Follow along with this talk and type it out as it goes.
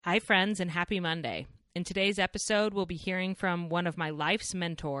Hi, friends, and happy Monday. In today's episode, we'll be hearing from one of my life's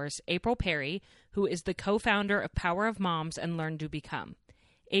mentors, April Perry, who is the co-founder of Power of Moms and Learn to Become.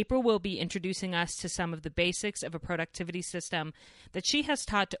 April will be introducing us to some of the basics of a productivity system that she has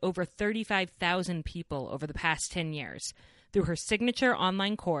taught to over 35,000 people over the past 10 years through her signature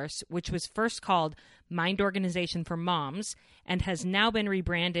online course, which was first called Mind Organization for Moms and has now been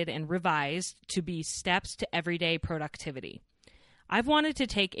rebranded and revised to be Steps to Everyday Productivity. I've wanted to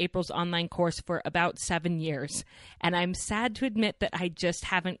take April's online course for about 7 years, and I'm sad to admit that I just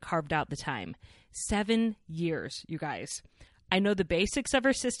haven't carved out the time. 7 years, you guys. I know the basics of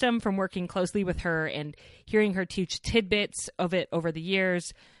her system from working closely with her and hearing her teach tidbits of it over the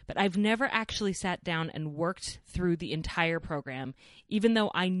years, but I've never actually sat down and worked through the entire program, even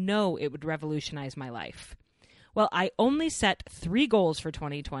though I know it would revolutionize my life. Well, I only set 3 goals for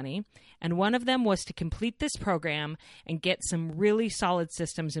 2020, and one of them was to complete this program and get some really solid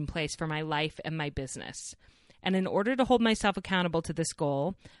systems in place for my life and my business. And in order to hold myself accountable to this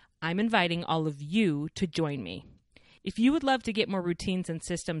goal, I'm inviting all of you to join me. If you would love to get more routines and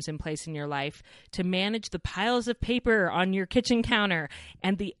systems in place in your life to manage the piles of paper on your kitchen counter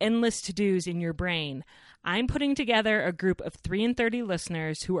and the endless to-dos in your brain, I'm putting together a group of 3 in 30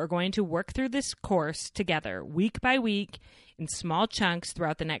 listeners who are going to work through this course together week by week in small chunks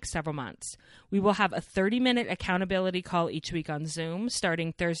throughout the next several months. We will have a 30-minute accountability call each week on Zoom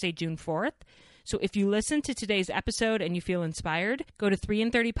starting Thursday, June 4th. So if you listen to today's episode and you feel inspired, go to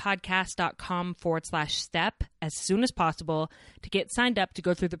 3in30podcast.com/step as soon as possible to get signed up to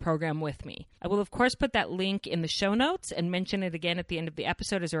go through the program with me. I will, of course, put that link in the show notes and mention it again at the end of the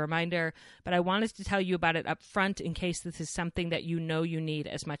episode as a reminder, but I wanted to tell you about it up front in case this is something that you know you need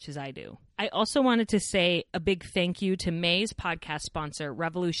as much as I do. I also wanted to say a big thank you to May's podcast sponsor,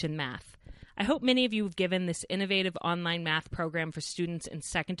 Revolution Math. I hope many of you have given this innovative online math program for students in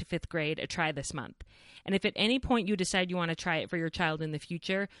 2nd to 5th grade a try this month. And if at any point you decide you want to try it for your child in the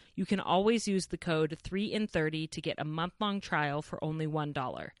future, you can always use the code 3in30 to get a month-long trial for only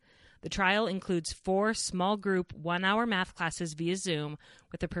 $1. The trial includes 4 small group 1-hour math classes via Zoom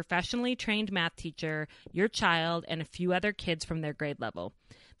with a professionally trained math teacher, your child, and a few other kids from their grade level.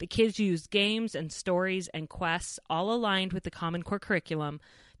 The kids use games and stories and quests all aligned with the Common Core curriculum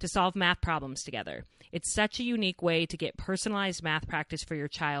to solve math problems together. It's such a unique way to get personalized math practice for your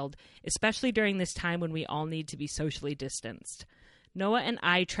child, especially during this time when we all need to be socially distanced. Noah and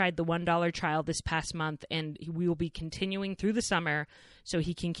I tried the $1 trial this past month, and we will be continuing through the summer so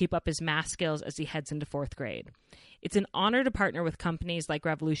he can keep up his math skills as he heads into 4th grade. It's an honor to partner with companies like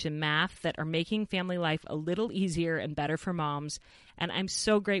Revolution Math that are making family life a little easier and better for moms, and I'm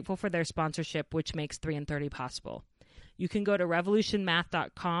so grateful for their sponsorship, which makes 3 in 30 possible. You can go to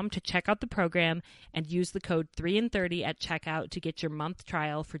revolutionmath.com to check out the program and use the code 3in30 at checkout to get your month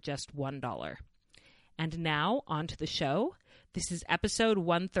trial for just $1. And now, on to the show. This is episode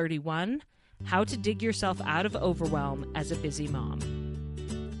 131, How to Dig Yourself Out of Overwhelm as a Busy Mom.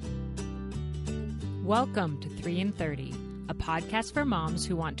 Welcome to 3 in 30, a podcast for moms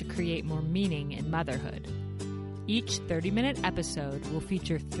who want to create more meaning in motherhood. Each 30-minute episode will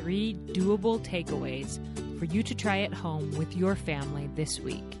feature 3 doable takeaways for you to try at home with your family this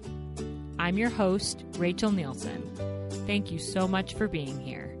week. I'm your host, Rachel Nielsen. Thank you so much for being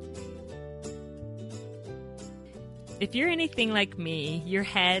here. If you're anything like me, your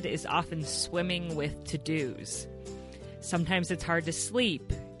head is often swimming with to-dos. Sometimes it's hard to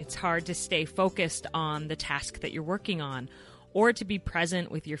sleep. It's hard to stay focused on the task that you're working on, or to be present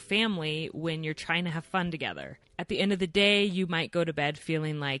with your family when you're trying to have fun together. At the end of the day, you might go to bed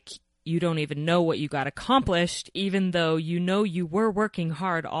feeling like you don't even know what you got accomplished, even though you know you were working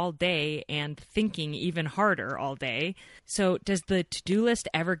hard all day and thinking even harder all day. So does the to-do list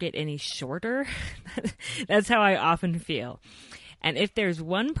ever get any shorter? That's how I often feel. And if there's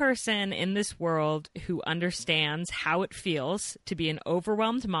one person in this world who understands how it feels to be an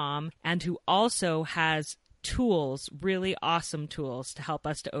overwhelmed mom and who also has tools, really awesome tools to help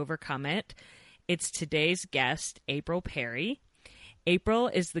us to overcome it, it's today's guest, April Perry. April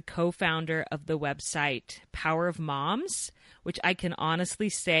is the co-founder of the website Power of Moms, which I can honestly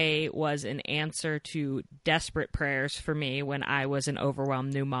say was an answer to desperate prayers for me when I was an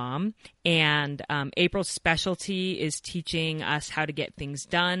overwhelmed new mom. And April's specialty is teaching us how to get things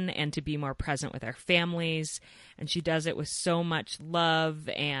done and to be more present with our families. And she does it with so much love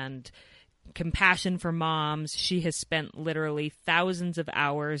and compassion for moms. She has spent literally thousands of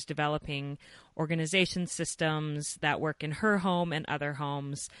hours developing organization systems that work in her home and other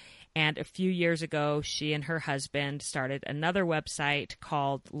homes. And a few years ago, she and her husband started another website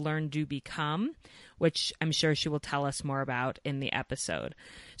called Learn, Do, Become, which I'm sure she will tell us more about in the episode.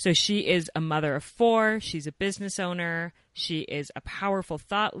 So she is a mother of 4. She's a business owner. She is a powerful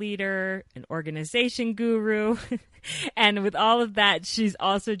thought leader, an organization guru. And with all of that, she's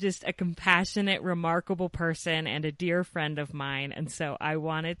also just a compassionate, remarkable person and a dear friend of mine. And so I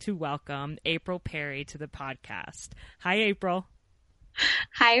wanted to welcome April Perry to the podcast. Hi, April.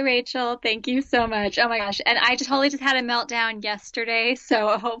 Hi, Rachel. Thank you so much. Oh my gosh. And I totally just had a meltdown yesterday.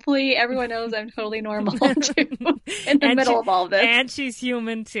 So hopefully everyone knows I'm totally normal too in the middle of all this. And she's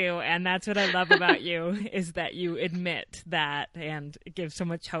human too. And that's what I love about you is that you admit that and give so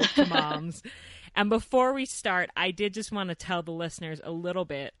much hope to moms. And before we start, I did just want to tell the listeners a little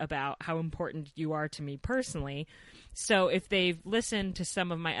bit about how important you are to me personally. So if they've listened to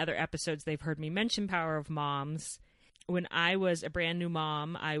some of my other episodes, they've heard me mention Power of Moms. When I was a brand new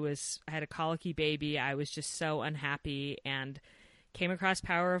mom, I had a colicky baby. I was just so unhappy and came across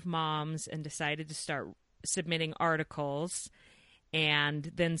Power of Moms and decided to start submitting articles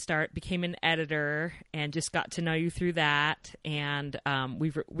and then became an editor and just got to know you through that. And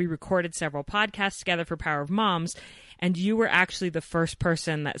we recorded several podcasts together for Power of Moms. And you were actually the first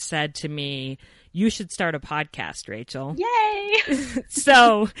person that said to me, you should start a podcast, Rachel. Yay!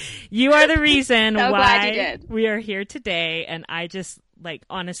 So you are the reason so why glad you did. We are here today. And I just,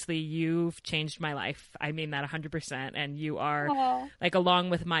 honestly, you've changed my life. I mean that 100%. And you are,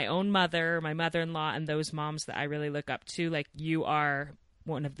 along with my own mother, my mother-in-law, and those moms that I really look up to, you are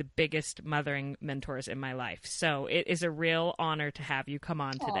one of the biggest mothering mentors in my life. So it is a real honor to have you come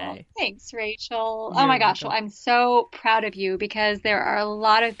on today. Thanks, Rachel. Oh my gosh. Well, I'm so proud of you because there are a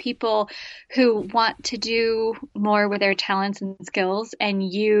lot of people who want to do more with their talents and skills, and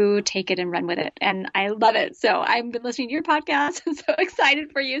you take it and run with it. And I love it. So I've been listening to your podcast. I'm so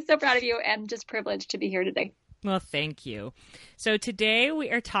excited for you. So proud of you and just privileged to be here today. Well, thank you. So today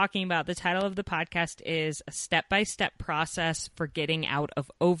we are talking about, the title of the podcast is A Step-by-Step Process for Getting Out of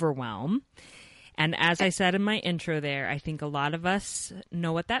Overwhelm. And as I said in my intro there, I think a lot of us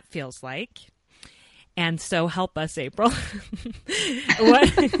know what that feels like. And so help us, April.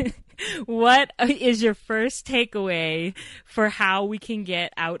 What is your first takeaway for how we can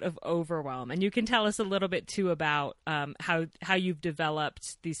get out of overwhelm? And you can tell us a little bit too about how you've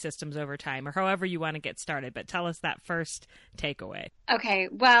developed these systems over time, or however you want to get started. But tell us that first takeaway. Okay,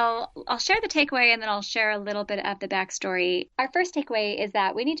 well, I'll share the takeaway and then I'll share a little bit of the backstory. Our first takeaway is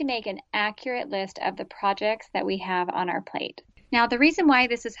that we need to make an accurate list of the projects that we have on our plate. Now, the reason why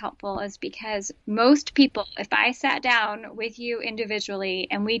this is helpful is because most people, if I sat down with you individually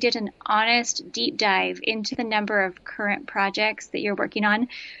and we did an honest deep dive into the number of current projects that you're working on,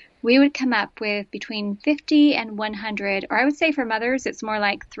 we would come up with between 50 and 100, or I would say for mothers, it's more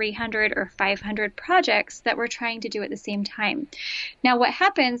like 300 or 500 projects that we're trying to do at the same time. Now, what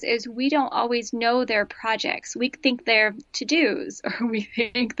happens is we don't always know their projects. We think they're to-dos, or we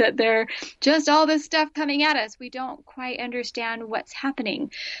think that they're just all this stuff coming at us. We don't quite understand what's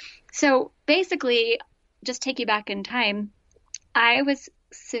happening. So basically, just take you back in time, I was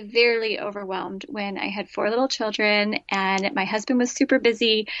severely overwhelmed when I had 4 little children and my husband was super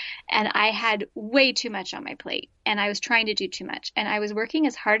busy and I had way too much on my plate and I was trying to do too much and I was working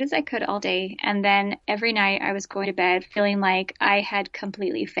as hard as I could all day, and then every night I was going to bed feeling like I had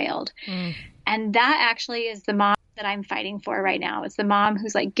completely failed. And that actually is the mom that I'm fighting for right now. It's the mom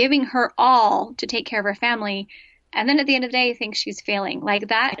who's giving her all to take care of her family, and then at the end of the day, thinks she's failing.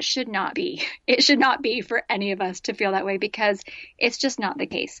 That should not be. It should not be for any of us to feel that way because it's just not the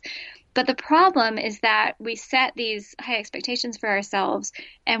case. But the problem is that we set these high expectations for ourselves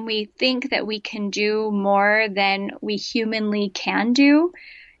and we think that we can do more than we humanly can do.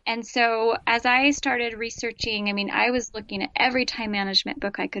 And so as I started researching, I was looking at every time management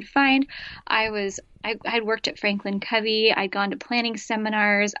book I could find. I had worked at Franklin Covey. I'd gone to planning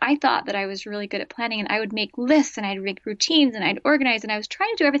seminars. I thought that I was really good at planning, and I would make lists and I'd make routines and I'd organize, and I was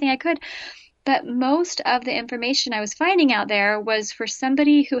trying to do everything I could. But most of the information I was finding out there was for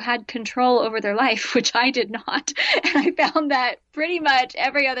somebody who had control over their life, which I did not. And I found that pretty much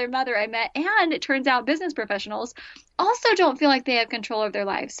every other mother I met, and it turns out business professionals, also don't feel like they have control over their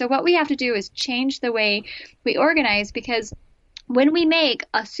lives. So what we have to do is change the way we organize, because when we make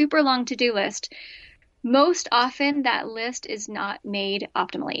a super long to-do list, Most often that list is not made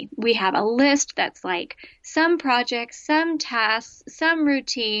optimally. We have a list that's like some projects, some tasks, some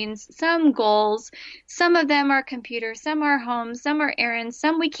routines, some goals. Some of them are computers, some are home, some are errands,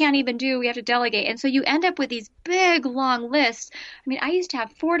 some we can't even do. We have to delegate. And so you end up with these big, long lists. I mean, I used to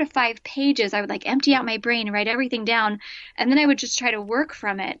have 4 to 5 pages. I would like empty out my brain and write everything down. And then I would just try to work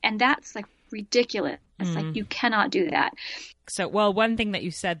from it. And that's like ridiculous. Like you cannot do that. So, well, one thing that you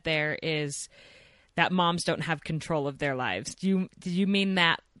said there is that moms don't have control of their lives. Do you mean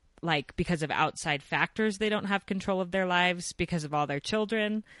that like because of outside factors they don't have control of their lives because of all their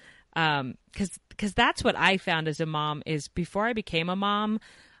children? Because that's what I found as a mom is before I became a mom,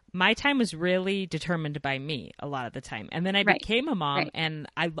 my time was really determined by me a lot of the time. And then I became a mom and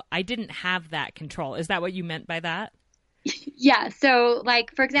I didn't have that control. Is that what you meant by that? Yeah. So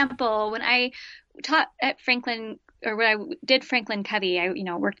like, for example, when I taught at Franklin or when I did Franklin Covey, I,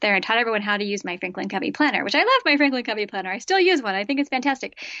 worked there and taught everyone how to use my Franklin Covey planner, which I love my Franklin Covey planner. I still use one. I think it's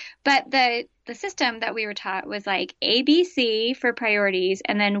fantastic. But the system that we were taught was like ABC for priorities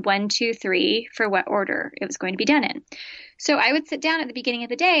and then 1, 2, 3 for what order it was going to be done in. So I would sit down at the beginning of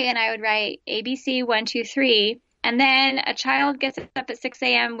the day and I would write ABC 1, 2, 3. And then a child gets up at 6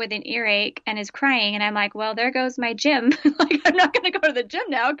 a.m. with an earache and is crying. And I'm like, well, there goes my gym. Like, I'm not going to go to the gym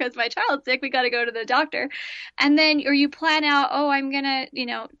now because my child's sick. We got to go to the doctor. And then, or you plan out, oh, I'm going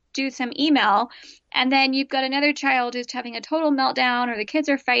to, do some email. And then you've got another child who's having a total meltdown or the kids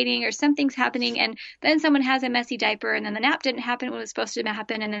are fighting or something's happening. And then someone has a messy diaper and then the nap didn't happen when it was supposed to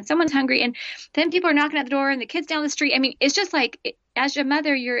happen. And then someone's hungry and then people are knocking at the door and the kids down the street. I mean, it's just like, as a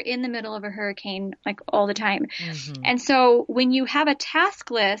mother, you're in the middle of a hurricane like all the time. Mm-hmm. And so when you have a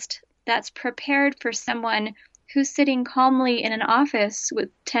task list that's prepared for someone who's sitting calmly in an office with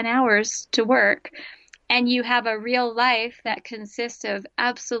 10 hours to work, and you have a real life that consists of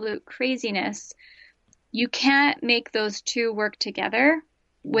absolute craziness, you can't make those two work together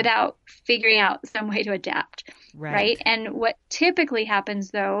without figuring out some way to adapt. Right? And what typically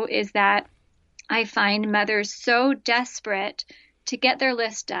happens, though, is that I find mothers so desperate to get their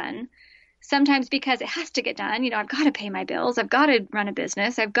list done, sometimes because it has to get done. I've got to pay my bills. I've got to run a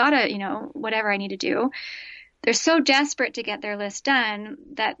business. I've got to, whatever I need to do. They're so desperate to get their list done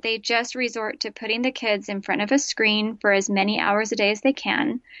that they just resort to putting the kids in front of a screen for as many hours a day as they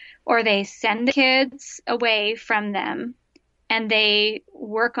can, or they send the kids away from them and they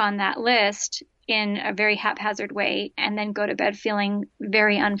work on that list in a very haphazard way and then go to bed feeling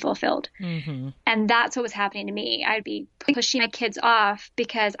very unfulfilled. Mm-hmm. And that's what was happening to me. I'd be pushing my kids off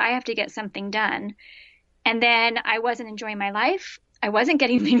because I have to get something done. And then I wasn't enjoying my life. I wasn't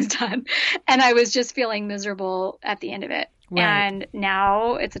getting things done, and I was just feeling miserable at the end of it. Right. And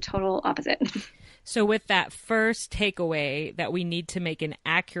now it's a total opposite. So with that first takeaway that we need to make an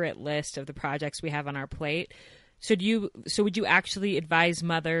accurate list of the projects we have on our plate, so would you actually advise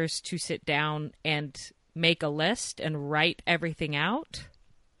mothers to sit down and make a list and write everything out?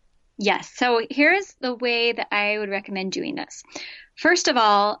 Yes. So here's the way that I would recommend doing this. First of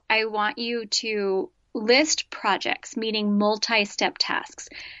all, I want you to list projects, meaning multi-step tasks.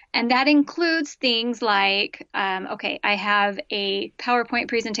 And that includes things like, okay, I have a PowerPoint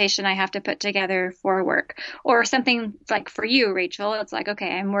presentation I have to put together for work, or something like for you, Rachel, it's like, okay,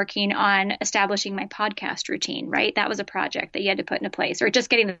 I'm working on establishing my podcast routine, right? That was a project that you had to put into place, or just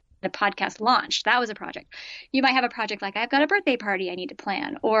getting the podcast launched. That was a project. You might have a project like I've got a birthday party I need to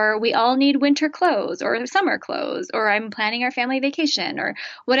plan, or we all need winter clothes or summer clothes, or I'm planning our family vacation or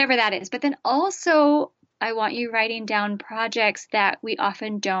whatever that is. But then also I want you writing down projects that we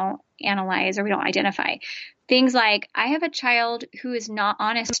often don't analyze or we don't identify. Things like, I have a child who is not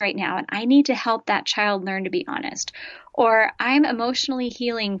honest right now, and I need to help that child learn to be honest. Or I'm emotionally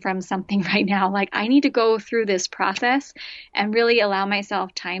healing from something right now. Like, I need to go through this process and really allow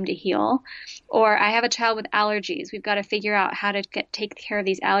myself time to heal. Or I have a child with allergies. We've got to figure out how to take care of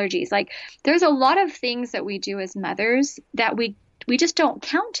these allergies. Like, there's a lot of things that we do as mothers that we just don't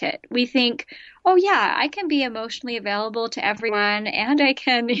count it. We think, oh yeah, I can be emotionally available to everyone and I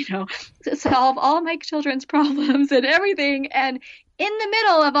can, solve all my children's problems and everything. And in the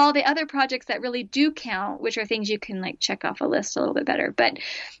middle of all the other projects that really do count, which are things you can like check off a list a little bit better. But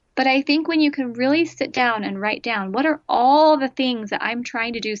I think when you can really sit down and write down what are all the things that I'm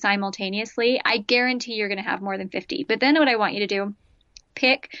trying to do simultaneously, I guarantee you're going to have more than 50. But then what I want you to do,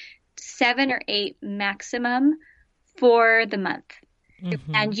 pick 7 or 8 maximum for the month.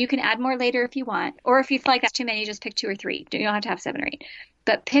 And you can add more later if you want. Or if you feel like that's too many, just pick 2 or 3. You don't have to have 7 or 8.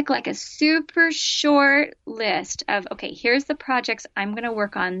 But pick like a super short list of, okay, here's the projects I'm going to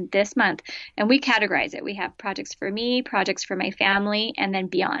work on this month. And we categorize it. We have projects for me, projects for my family, and then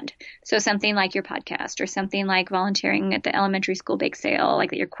beyond. So something like your podcast or something like volunteering at the elementary school bake sale,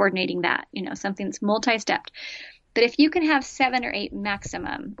 like that you're coordinating that, something that's multi-stepped. But if you can have 7 or 8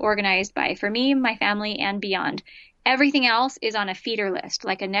 maximum organized by, for me, my family, and beyond, everything else is on a feeder list,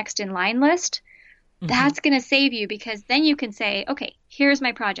 like a next in line list. That's going to save you, because then you can say, okay, here's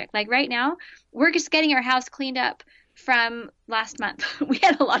my project. Like right now, we're just getting our house cleaned up from last month. We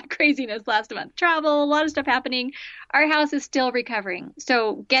had a lot of craziness last month, travel, a lot of stuff happening. Our house is still recovering.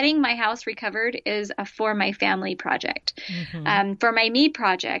 So getting my house recovered is a for my family project. For my me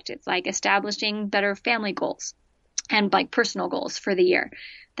project, it's like establishing better family goals and like personal goals for the year.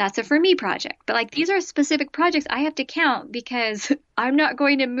 That's a for me project. But like these are specific projects I have to count, because I'm not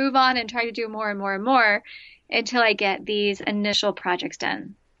going to move on and try to do more and more and more until I get these initial projects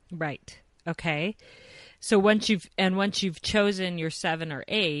done. Right. Okay. So once you've chosen your 7 or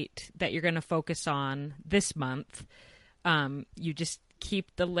 8 that you're going to focus on this month, you just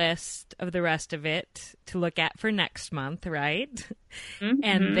keep the list of the rest of it to look at for next month, right?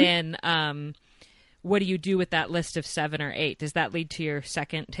 And then what do you do with that list of 7 or 8? Does that lead to your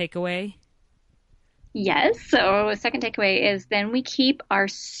second takeaway? Yes. So a second takeaway is then we keep our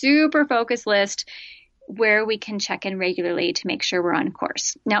super focused list where we can check in regularly to make sure we're on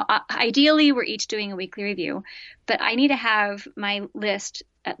course. Now, ideally, we're each doing a weekly review, but I need to have my list,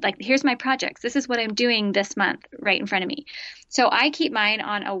 like, here's my projects. This is what I'm doing this month right in front of me. So I keep mine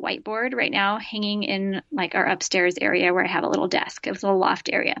on a whiteboard right now, hanging in like our upstairs area where I have a little desk. It's a little loft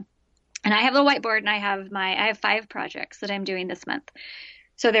area. And I have a whiteboard, and I have 5 projects that I'm doing this month.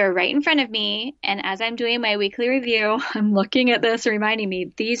 So they're right in front of me. And as I'm doing my weekly review, I'm looking at this, reminding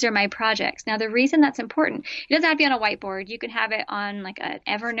me, these are my projects. Now, the reason that's important, it doesn't have to be on a whiteboard. You can have it on like an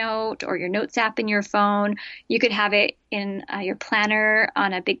Evernote or your Notes app in your phone. You could have it in your planner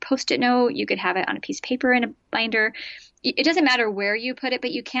on a big Post-it note. You could have it on a piece of paper in a binder. It doesn't matter where you put it,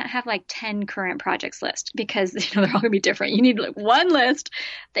 but you can't have like 10 current projects list, because they're all going to be different. You need like one list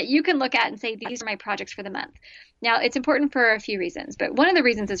that you can look at and say, these are my projects for the month. Now, it's important for a few reasons, but one of the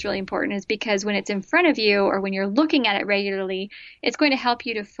reasons it's really important is because when it's in front of you or when you're looking at it regularly, it's going to help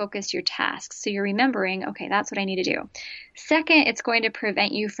you to focus your tasks. So you're remembering, okay, that's what I need to do. Second, it's going to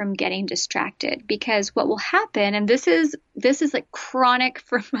prevent you from getting distracted, because what will happen, and this is like chronic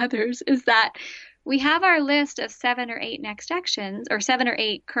for mothers, is that we have our list of 7 or 8 next actions, or 7 or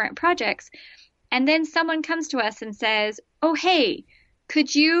 8 current projects. And then someone comes to us and says, oh, hey,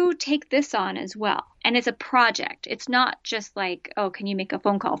 could you take this on as well? And it's a project. It's not just like, oh, can you make a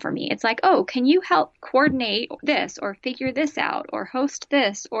phone call for me? It's like, oh, can you help coordinate this or figure this out or host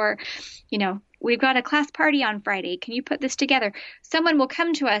this? Or, we've got a class party on Friday. Can you put this together? Someone will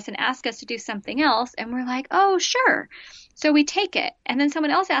come to us and ask us to do something else. And we're like, oh, sure. So we take it. And then someone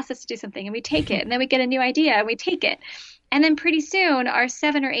else asks us to do something and we take it. And then we get a new idea and we take it. And then pretty soon our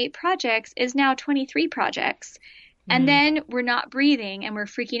 7 or 8 projects is now 23 projects. And then we're not breathing and we're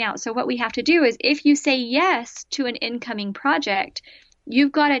freaking out. So what we have to do is, if you say yes to an incoming project,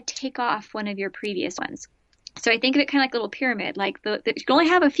 you've got to take off one of your previous ones. So I think of it kind of like a little pyramid, like you can only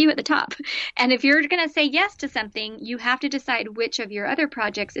have a few at the top. And if you're going to say yes to something, you have to decide which of your other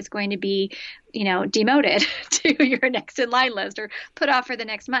projects is going to be, demoted to your next in line list or put off for the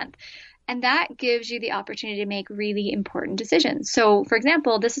next month. And that gives you the opportunity to make really important decisions. So, for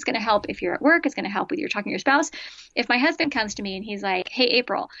example, this is going to help if you're at work. It's going to help with you're talking to your spouse. If my husband comes to me and he's like, hey,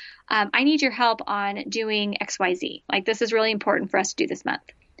 April, I need your help on doing XYZ. Like, this is really important for us to do this month.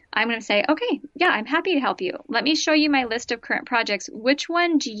 I'm going to say, okay, yeah, I'm happy to help you. Let me show you my list of current projects. Which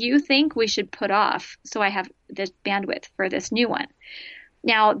one do you think we should put off so I have this bandwidth for this new one?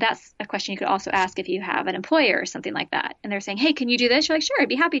 Now, that's a question you could also ask if you have an employer or something like that. And they're saying, hey, can you do this? You're like, sure, I'd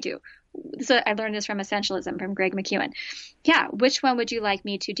be happy to. So I learned this from Essentialism from Greg McKeown. Yeah, which one would you like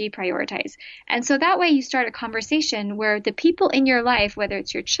me to deprioritize? And so that way you start a conversation where the people in your life, whether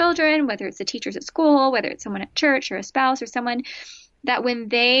it's your children, whether it's the teachers at school, whether it's someone at church or a spouse or someone, that when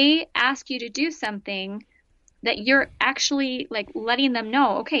they ask you to do something, that you're actually like letting them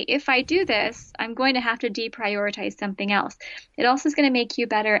know, okay, if I do this, I'm going to have to deprioritize something else. It also is going to make you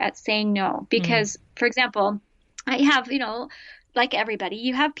better at saying no. Because, for example, I have, like everybody,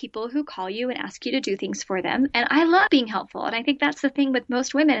 you have people who call you and ask you to do things for them. And I love being helpful. And I think that's the thing with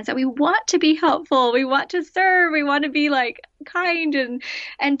most women, is that we want to be helpful. We want to serve. We want to be like kind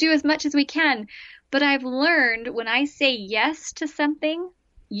and do as much as we can. But I've learned when I say yes to something,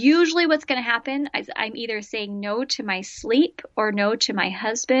 usually what's going to happen is I'm either saying no to my sleep or no to my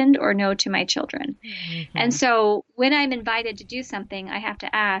husband or no to my children. And so when I'm invited to do something, I have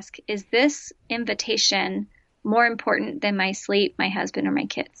to ask, is this invitation more important than my sleep, my husband, or my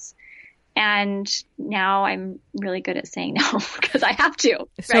kids? And now I'm really good at saying no because I have to.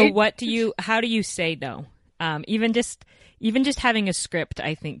 So right? how do you say no? Even just having a script,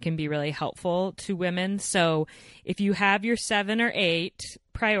 I think, can be really helpful to women. So if you have your 7 or 8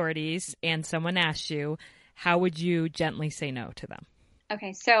 priorities and someone asks you, how would you gently say no to them?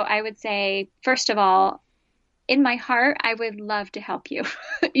 Okay, so I would say, first of all, in my heart, I would love to help you.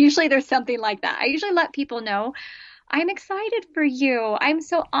 Usually there's something like that. I usually let people know, I'm excited for you. I'm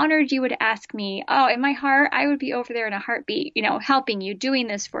so honored you would ask me. Oh, in my heart, I would be over there in a heartbeat, helping you, doing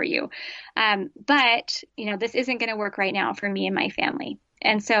this for you. But, this isn't going to work right now for me and my family.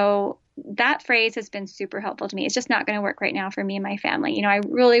 And so that phrase has been super helpful to me. It's just not going to work right now for me and my family. I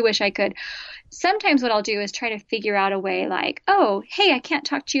really wish I could. Sometimes what I'll do is try to figure out a way like, oh, hey, I can't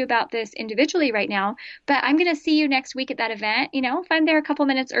talk to you about this individually right now, but I'm going to see you next week at that event. If I'm there a couple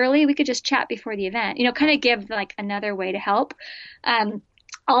minutes early, we could just chat before the event, kind of give like another way to help.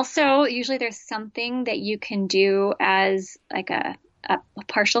 Also, usually there's something that you can do as like a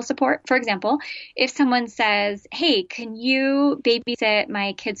partial support. For example, if someone says, hey, can you babysit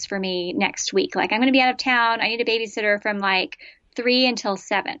my kids for me next week? Like, I'm going to be out of town. I need a babysitter from like 3 until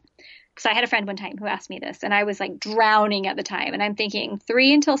 7. Because I had a friend one time who asked me this, and I was like drowning at the time. And I'm thinking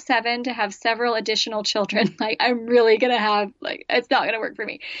 3 until 7 to have several additional children. Like, I'm really going to have, like, it's not going to work for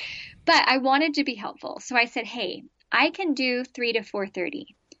me. But I wanted to be helpful. So I said, hey, I can do 3 to 4:30.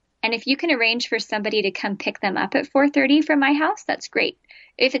 And if you can arrange for somebody to come pick them up at 4:30 from my house, that's great.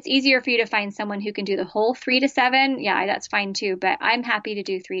 If it's easier for you to find someone who can do the whole 3 to 7, yeah, that's fine too. But I'm happy to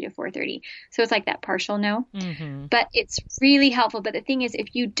do 3 to 4:30. So it's like that partial no. But it's really helpful. But the thing is,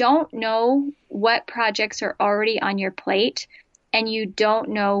 if you don't know what projects are already on your plate and you don't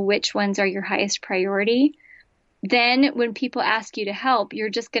know which ones are your highest priority, then when people ask you to help, you're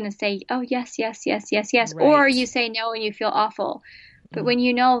just going to say, oh, yes, yes, yes, yes, yes. Right. Or you say no and you feel awful. But when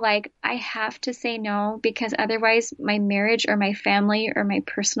like, I have to say no because otherwise my marriage or my family or my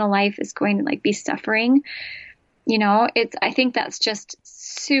personal life is going to like be suffering, I think that's just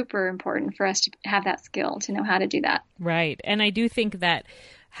super important for us to have that skill to know how to do that. Right. And I do think that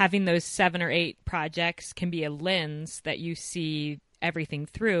having those 7 or 8 projects can be a lens that you see everything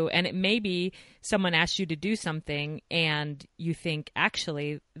through. And it may be someone asks you to do something and you think,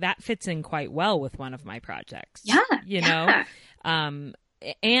 actually, that fits in quite well with one of my projects. Yeah.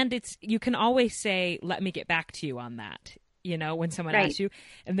 And you can always say, let me get back to you on that, when someone asks you,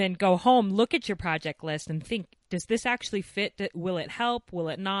 and then go home, look at your project list and think, does this actually fit? Will it help? Will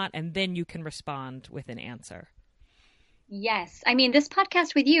it not? And then you can respond with an answer. Yes. I mean, this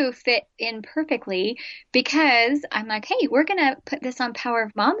podcast with you fit in perfectly because I'm like, hey, we're going to put this on Power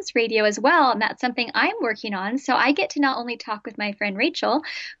of Moms radio as well. And that's something I'm working on. So I get to not only talk with my friend Rachel,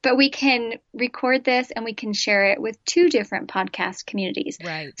 but we can record this and we can share it with 2 different podcast communities.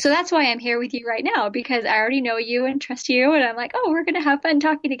 Right. So that's why I'm here with you right now, because I already know you and trust you. And I'm like, oh, we're going to have fun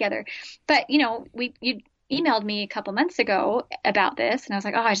talking together. But, you emailed me a couple months ago about this and I was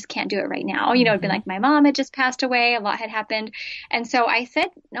like, oh, I just can't do it right now. It'd been like my mom had just passed away. A lot had happened. And so I said,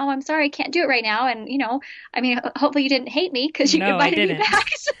 no, I'm sorry. I can't do it right now. And, hopefully you didn't hate me because you invited me back.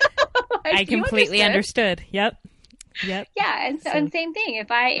 So I completely understood. Yep. Yeah. And and same thing.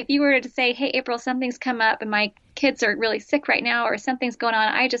 If you were to say, hey, April, something's come up and my kids are really sick right now or something's going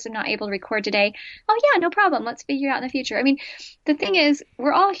on, I just am not able to record today. Oh yeah, no problem. Let's figure it out in the future. I mean, the thing is,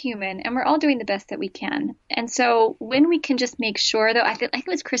 we're all human and we're all doing the best that we can. And so when we can just make sure, though, I think it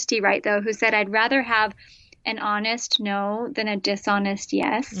was Christy Wright, though, who said, I'd rather have an honest no than a dishonest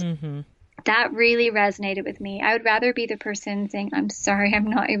yes. Mm-hmm. That really resonated with me. I would rather be the person saying, I'm sorry, I'm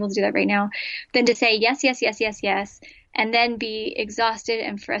not able to do that right now, than to say yes, yes, yes, yes, yes, and then be exhausted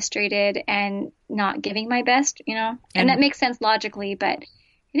and frustrated and not giving my best, And that makes sense logically, but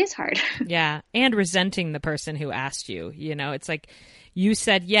it is hard. Yeah. And resenting the person who asked you, it's like you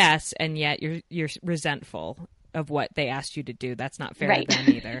said yes, and yet you're resentful of what they asked you to do. That's not fair to them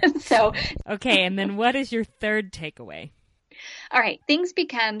either. Okay. And then what is your third takeaway? All right. Things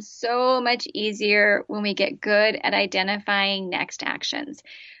become so much easier when we get good at identifying next actions.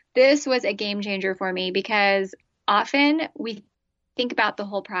 This was a game changer for me because often we think about the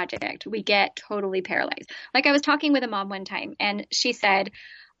whole project. We get totally paralyzed. Like I was talking with a mom one time and she said,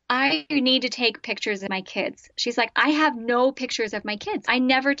 I need to take pictures of my kids. She's like, I have no pictures of my kids. I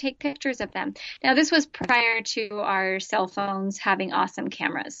never take pictures of them. Now, this was prior to our cell phones having awesome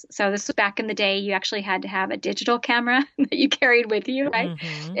cameras. So this was back in the day, you actually had to have a digital camera that you carried with you, right?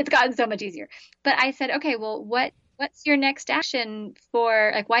 Mm-hmm. It's gotten so much easier. But I said, okay, well, what's your next action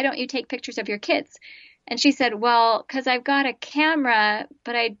for, like, why don't you take pictures of your kids? And she said, well, because I've got a camera,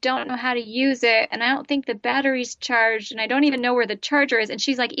 but I don't know how to use it. And I don't think the battery's charged. And I don't even know where the charger is. And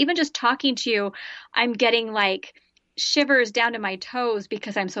she's like, even just talking to you, I'm getting like shivers down to my toes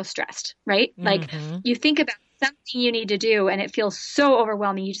because I'm so stressed, right? Like Mm-hmm. you think about something you need to do and it feels so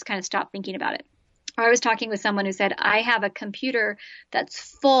overwhelming. You just kind of stop thinking about it. Or I was talking with someone who said, I have a computer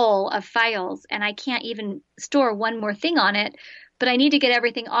that's full of files and I can't even store one more thing on it, but I need to get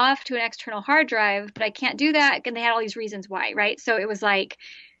everything off to an external hard drive, but I can't do that. And they had all these reasons why, right? So it was like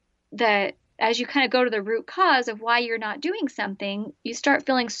as you kind of go to the root cause of why you're not doing something, you start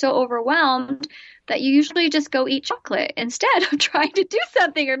feeling so overwhelmed that you usually just go eat chocolate instead of trying to do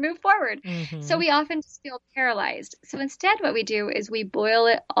something or move forward. Mm-hmm. So we often just feel paralyzed. So instead, what we do is we boil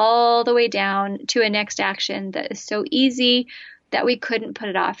it all the way down to a next action that is so easy that we couldn't put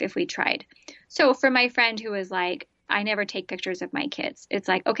it off if we tried. So for my friend who was like, I never take pictures of my kids. It's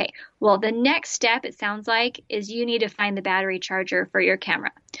like, okay, well, the next step, it sounds like, is you need to find the battery charger for your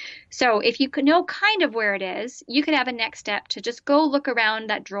camera. So if you could know kind of where it is, you could have a next step to just go look around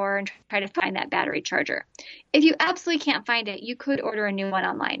that drawer and try to find that battery charger. If you absolutely can't find it, you could order a new one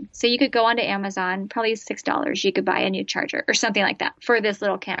online. So you could go onto Amazon, probably $6. You could buy a new charger or something like that for this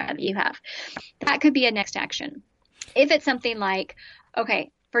little camera that you have. That could be a next action. If it's something like,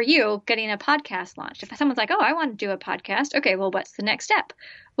 okay, for you, getting a podcast launched. If someone's like, oh, I want to do a podcast. Okay, well, what's the next step?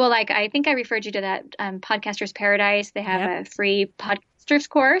 Well, like, I think I referred you to that Podcasters Paradise. They have a free podcasters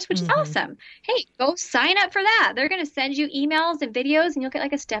course, which is awesome. Hey, go sign up for that. They're going to send you emails and videos and you'll get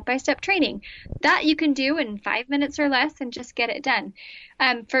like a step-by-step training. That you can do in 5 minutes or less and just get it done.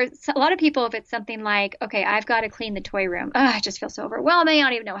 For a lot of people, if it's something like, okay, I've got to clean the toy room. I just feel so overwhelming. I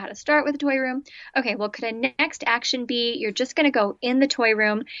don't even know how to start with the toy room. Okay, well, could a next action be you're just going to go in the toy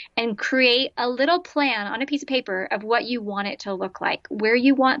room and create a little plan on a piece of paper of what you want it to look like, where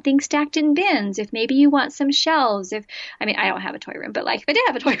you want things stacked in bins, if maybe you want some shelves. I don't have a toy room, but like if I did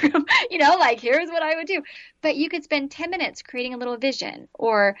have a toy room, like here's what I would do. But you could spend 10 minutes creating a little vision.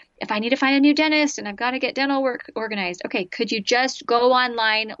 Or if I need to find a new dentist and I've got to get dental work organized, okay, could you just go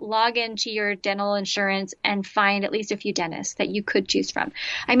online, log into your dental insurance and find at least a few dentists that you could choose from?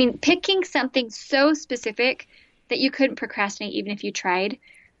 I mean, picking something so specific that you couldn't procrastinate even if you tried,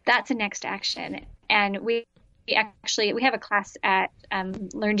 that's a next action. And we have a class at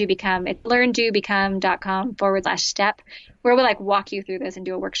Learn Do Become. It's learndobecome.com/step, where we'll like walk you through this and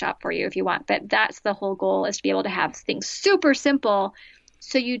do a workshop for you if you want. But that's the whole goal, is to be able to have things super simple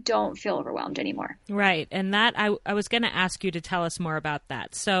so you don't feel overwhelmed anymore. Right. And that I was going to ask you to tell us more about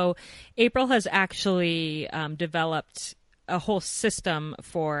that. So April has actually developed a whole system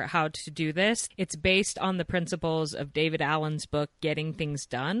for how to do this. It's based on the principles of David Allen's book, Getting Things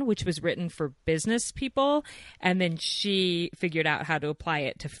Done, which was written for business people. And then she figured out how to apply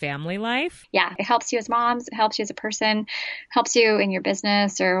it to family life. Yeah, it helps you as moms, it helps you as a person, helps you in your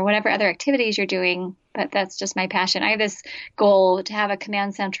business or whatever other activities you're doing. But that's just my passion. I have this goal to have a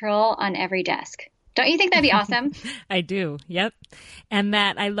command central on every desk. Don't you think that'd be awesome? I do. Yep. And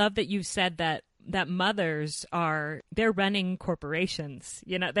that I love that you said that mothers they're running corporations,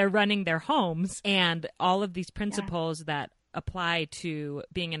 they're running their homes, and all of these principles that apply to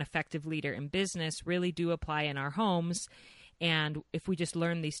being an effective leader in business really do apply in our homes. And if we just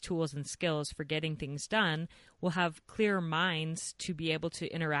learn these tools and skills for getting things done, we'll have clearer minds to be able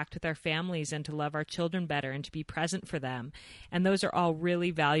to interact with our families and to love our children better and to be present for them. And those are all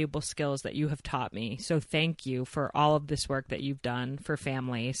really valuable skills that you have taught me. So thank you for all of this work that you've done for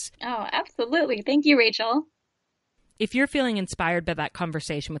families. Oh, absolutely. Thank you, Rachel. If you're feeling inspired by that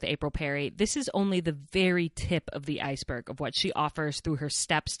conversation with April Perry, this is only the very tip of the iceberg of what she offers through her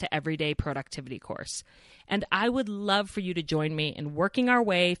Steps to Everyday Productivity course. And I would love for you to join me in working our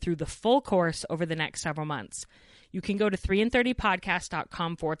way through the full course over the next several months. You can go to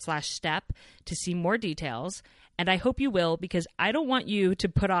 3in30podcast.com/step to see more details. And I hope you will, because I don't want you to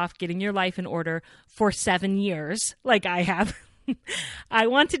put off getting your life in order for 7 years like I have. I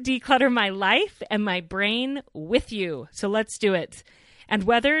want to declutter my life and my brain with you. So let's do it. And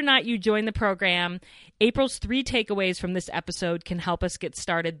whether or not you join the program, April's 3 takeaways from this episode can help us get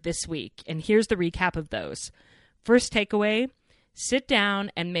started this week. And here's the recap of those. First takeaway, sit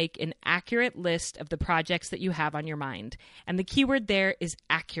down and make an accurate list of the projects that you have on your mind. And the keyword there is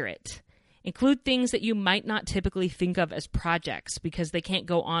accurate. Include things that you might not typically think of as projects because they can't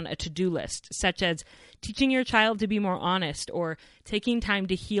go on a to-do list, such as teaching your child to be more honest or taking time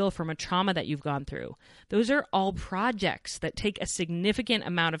to heal from a trauma that you've gone through. Those are all projects that take a significant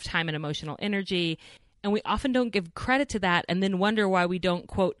amount of time and emotional energy, and we often don't give credit to that and then wonder why we don't,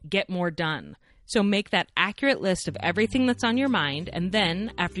 quote, get more done. So make that accurate list of everything that's on your mind, and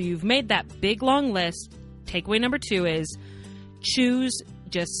then after you've made that big, long list, takeaway number 2 is choose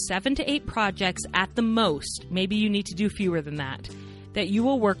just 7 to 8 projects at the most, maybe you need to do fewer than that you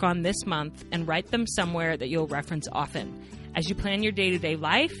will work on this month and write them somewhere that you'll reference often. As you plan your day-to-day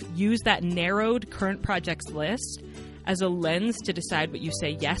life, use that narrowed current projects list as a lens to decide what you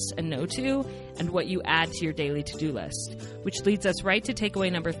say yes and no to and what you add to your daily to-do list, which leads us right to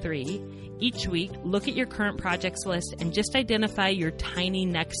takeaway number 3. Each week, look at your current projects list and just identify your tiny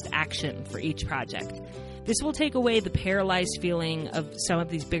next action for each project. This will take away the paralyzed feeling of some of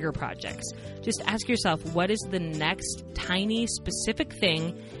these bigger projects. Just ask yourself, what is the next tiny specific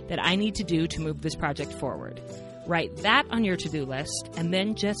thing that I need to do to move this project forward? Write that on your to-do list and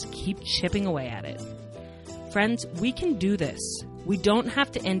then just keep chipping away at it. Friends, we can do this. We don't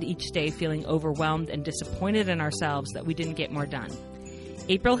have to end each day feeling overwhelmed and disappointed in ourselves that we didn't get more done.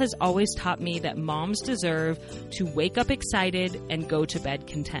 April has always taught me that moms deserve to wake up excited and go to bed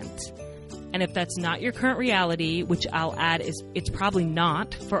content. And if that's not your current reality, which I'll add is it's probably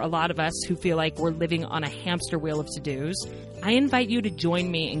not for a lot of us who feel like we're living on a hamster wheel of to-dos, I invite you to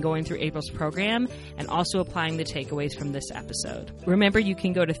join me in going through April's program and also applying the takeaways from this episode. Remember, you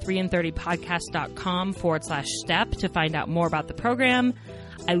can go to 3in30podcast.com/step to find out more about the program.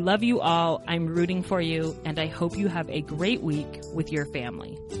 I love you all. I'm rooting for you, and I hope you have a great week with your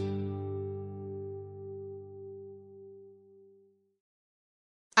family.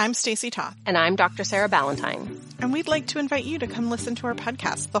 I'm Stacey Toth. And I'm Dr. Sarah Ballantyne. And we'd like to invite you to come listen to our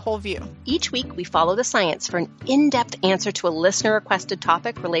podcast, The Whole View. Each week, we follow the science for an in-depth answer to a listener-requested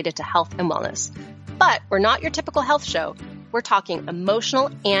topic related to health and wellness. But we're not your typical health show. We're talking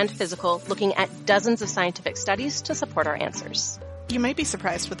emotional and physical, looking at dozens of scientific studies to support our answers. You might be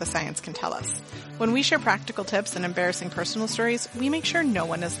surprised what the science can tell us. When we share practical tips and embarrassing personal stories, we make sure no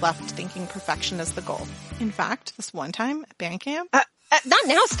one is left thinking perfection is the goal. In fact, this one time at band camp... Not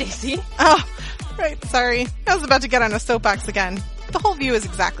now, Stacey. Oh, right. Sorry. I was about to get on a soapbox again. The Whole View is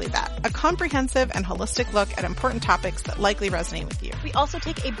exactly that. A comprehensive and holistic look at important topics that likely resonate with you. We also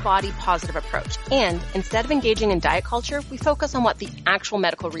take a body-positive approach. And instead of engaging in diet culture, we focus on what the actual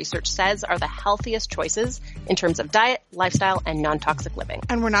medical research says are the healthiest choices in terms of diet, lifestyle, and non-toxic living.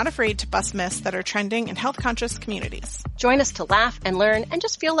 And we're not afraid to bust myths that are trending in health-conscious communities. Join us to laugh and learn and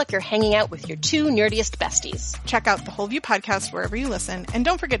just feel like you're hanging out with your 2 nerdiest besties. Check out the Whole View podcast wherever you listen, and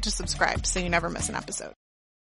don't forget to subscribe so you never miss an episode.